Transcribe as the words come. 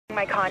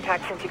My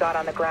contact since you got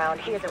on the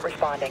ground. He isn't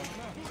responding.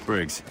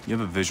 Briggs, you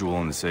have a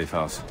visual in the safe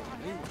house.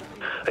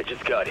 I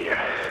just got here.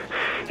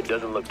 It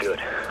doesn't look good.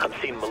 I'm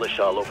seeing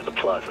militia all over the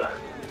plaza.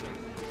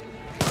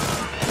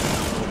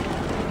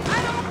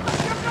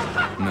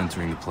 I'm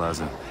entering the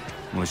plaza.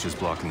 Militia's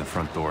blocking the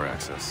front door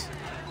access.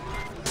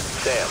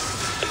 Sam,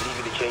 I need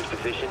you to change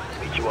position.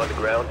 Meet you on the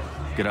ground.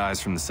 Get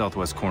eyes from the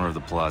southwest corner of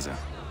the plaza.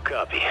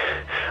 Copy.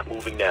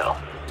 Moving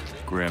now.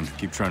 Grim,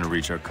 keep trying to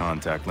reach our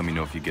contact. Let me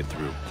know if you get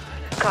through.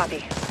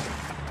 Copy.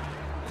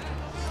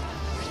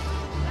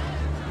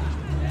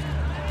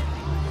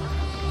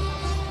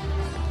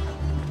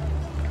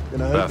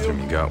 Bathroom,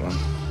 you got one?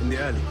 In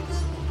the alley.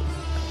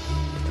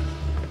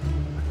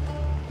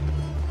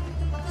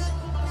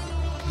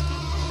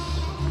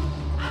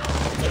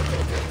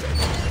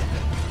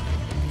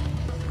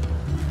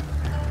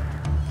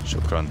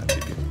 شكرا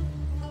حبيبي.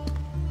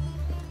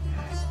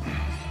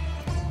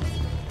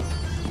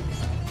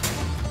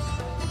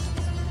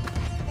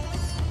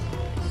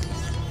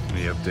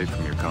 Any update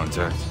from your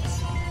contact?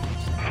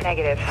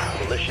 Negative.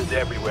 Militia's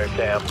everywhere,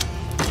 Sam.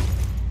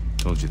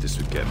 Told you this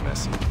would get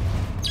messy.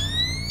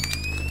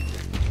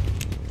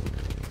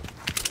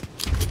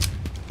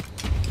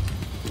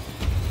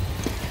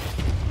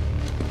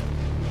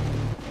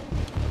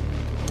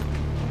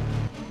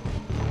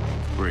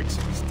 Briggs,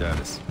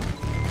 status.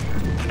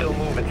 Still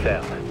moving,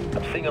 Sam.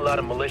 I'm seeing a lot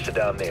of militia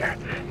down there.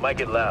 Might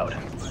get loud.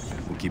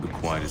 We'll keep it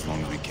quiet as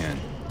long as we can.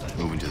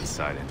 Moving to the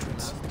side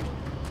entrance.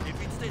 If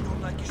he'd stayed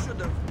home like he should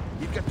have,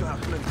 he'd get to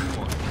have plenty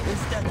more.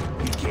 Instead,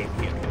 he came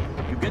here.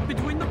 You get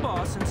between the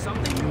boss and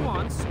something he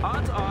wants,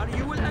 odds are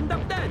you will end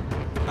up dead.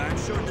 I'm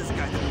sure this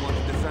guy didn't want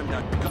to defend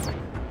that gun.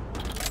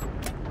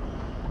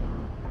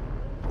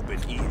 But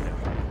either.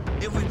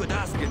 If we could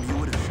ask him, he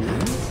would have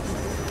shown.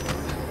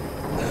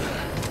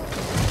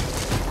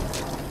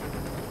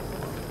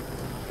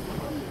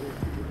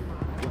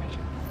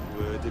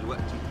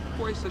 ودلوقتي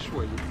كويسة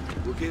شوية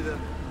وكذا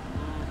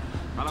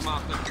على ما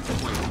أعتقد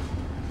شوية.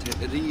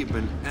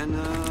 تقريبا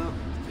انا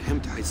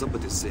فهمت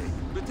هيظبط ازاي.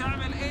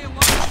 بتعمل ايه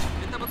والله؟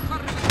 انت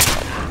بتخرب.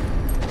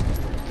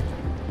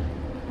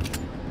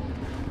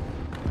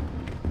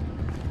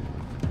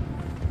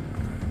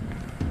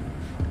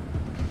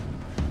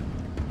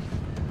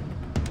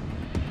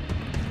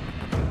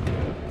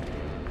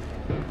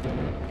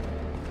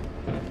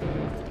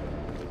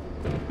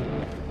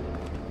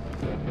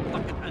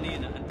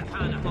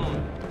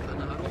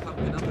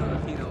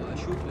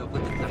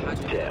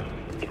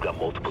 You've got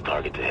multiple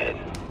targets ahead.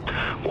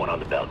 One on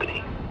the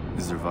balcony.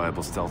 Is there a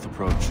viable stealth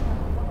approach?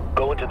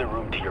 Go into the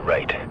room to your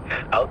right.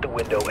 Out the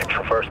window and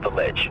traverse the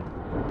ledge.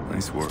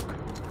 Nice work.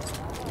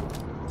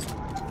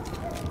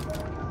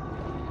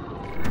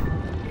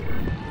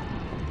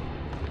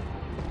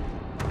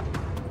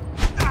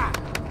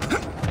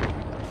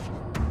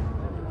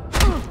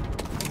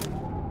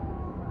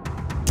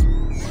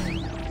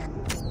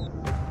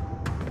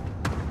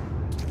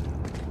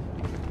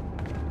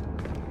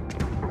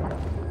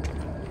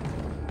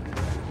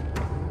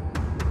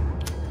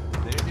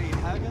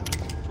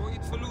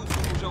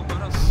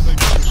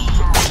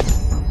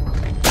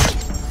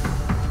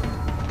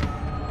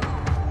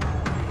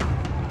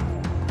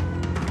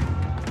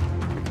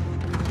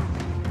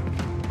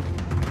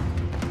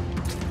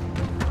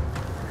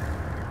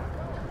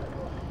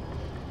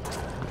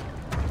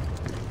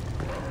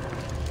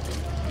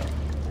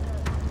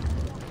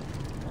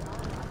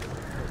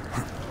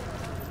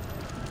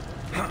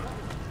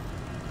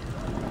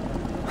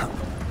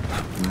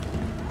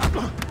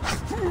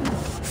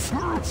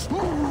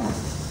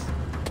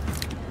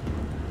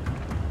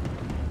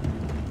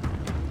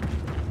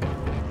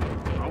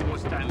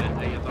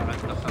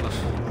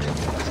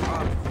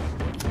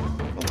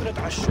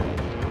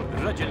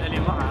 الرجل اللي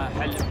معها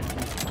حلم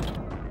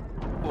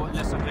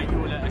ولسه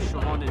خيولة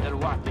الشمون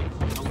دلوعتي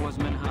عوز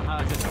منها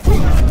حاجة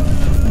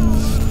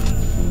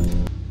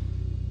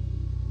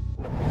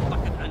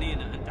طقت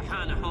عنينا انت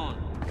حانة هون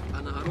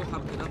انا هروح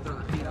ابدي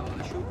نظرة اخيرة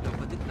واشوف لو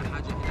بدتنا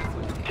حاجة هناك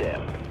ولا.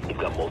 Damn, you've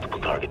got multiple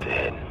targets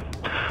ahead.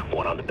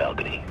 One on the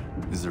balcony.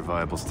 Is there a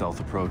viable stealth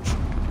approach?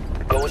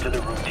 Go into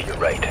the room to your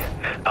right.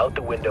 Out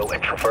the window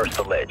and traverse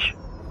the ledge.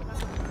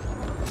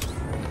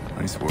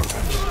 Nice work.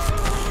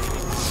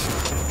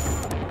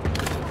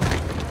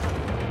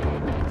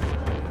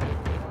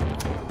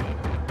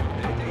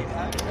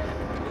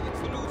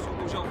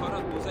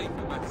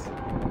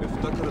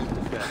 افتكر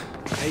الاتفاق.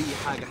 اي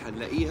حاجة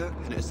هنلاقيها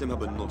هنقسمها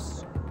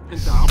بالنص.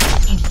 انت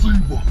عبط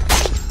مصيبة.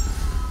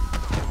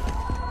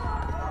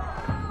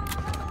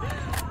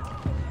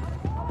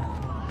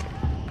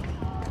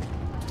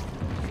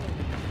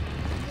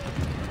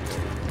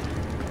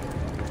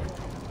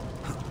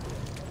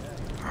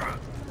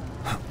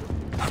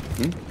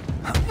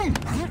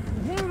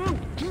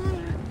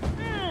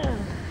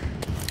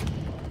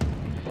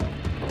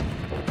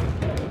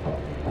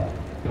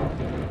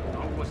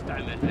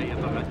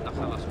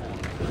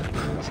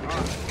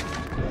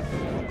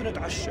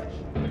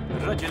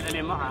 الرجل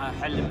اللي معها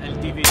حلم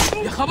LTV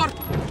يا خبر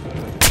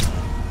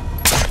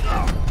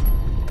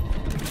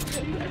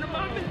انا ما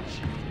عملتش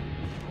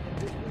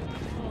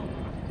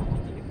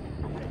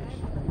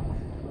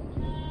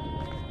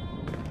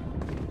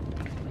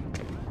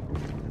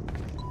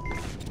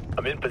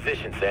I'm in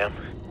position, Sam.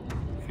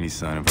 Any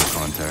sign of our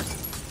contact?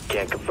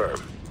 Can't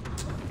confirm.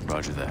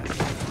 Roger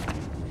that.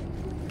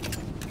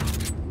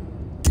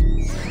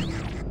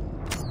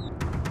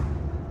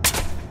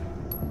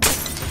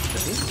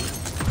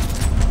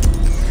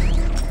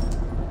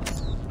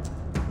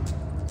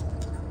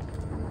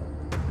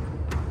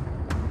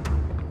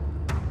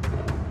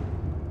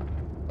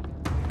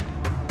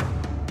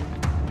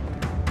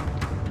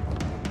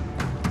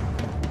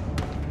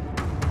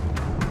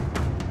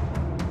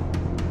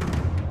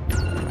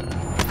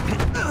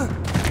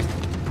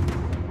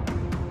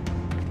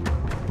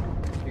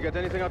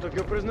 Anything out of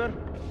your prisoner?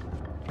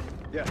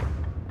 Yeah.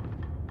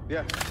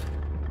 Yeah.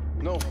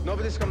 No,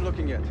 nobody's come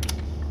looking yet.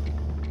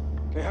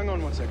 Hey, hang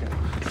on 1 second.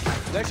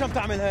 ليش عم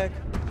تعمل هيك؟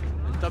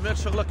 انت عملت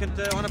شغلك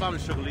انت وانا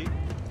بعمل شغلي.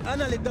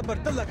 أنا اللي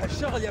دبرت لك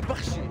هالشغل يا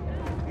بخشي.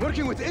 I'm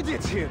working with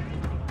idiots here.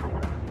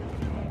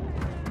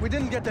 We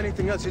didn't get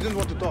anything else. You didn't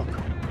want to talk.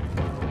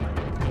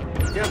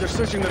 Yeah, they're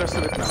searching the rest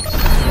of it now.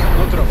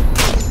 No trouble.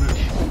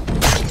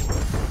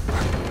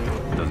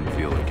 Doesn't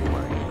feel like you're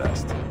wearing a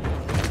vest.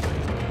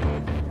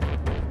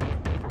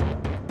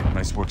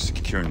 Nice work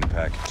securing the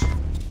package.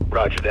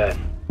 Roger that.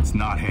 It's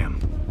not him.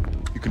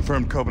 You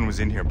confirmed Cohen was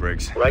in here,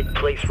 Briggs. Right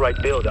place, right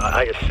build,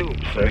 I assume,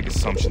 sir. Make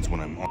assumptions when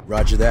I'm on.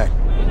 Roger that.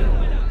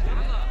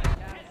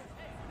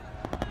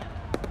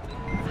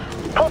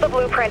 Pull the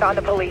blueprint on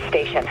the police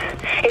station.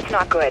 It's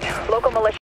not good. Local militia